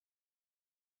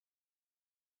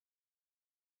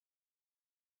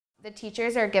The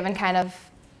teachers are given kind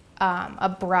of a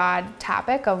broad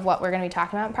topic of what we're going to be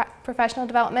talking about in professional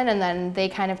development, and then they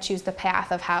kind of choose the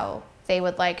path of how they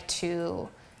would like to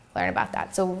learn about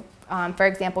that. So for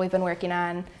example, we've been working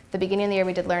on, the beginning of the year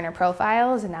we did learner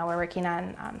profiles, and now we're working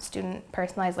on student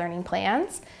personalized learning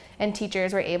plans. And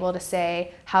teachers were able to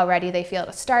say how ready they feel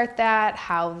to start that,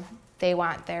 how they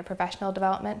want their professional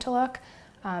development to look.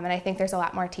 And I think there's a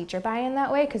lot more teacher buy-in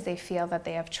that way because they feel that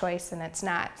they have choice and it's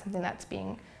not something that's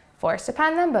being forced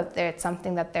upon them, but it's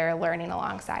something that they're learning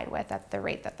alongside with at the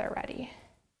rate that they're ready.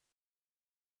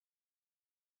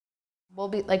 We'll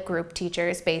be like group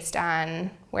teachers based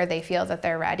on where they feel that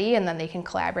they're ready, and then they can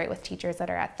collaborate with teachers that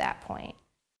are at that point.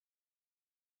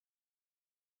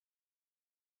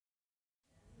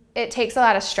 It takes a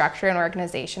lot of structure and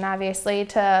organization, obviously,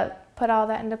 to put all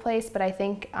that into place, but I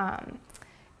think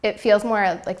it feels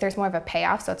more like there's more of a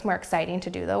payoff, so it's more exciting to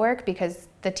do the work because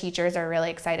the teachers are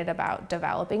really excited about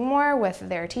developing more with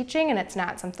their teaching, and it's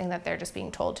not something that they're just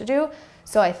being told to do.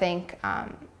 So I think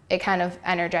it kind of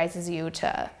energizes you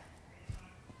to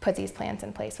put these plans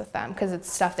in place with them because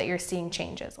it's stuff that you're seeing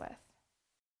changes with.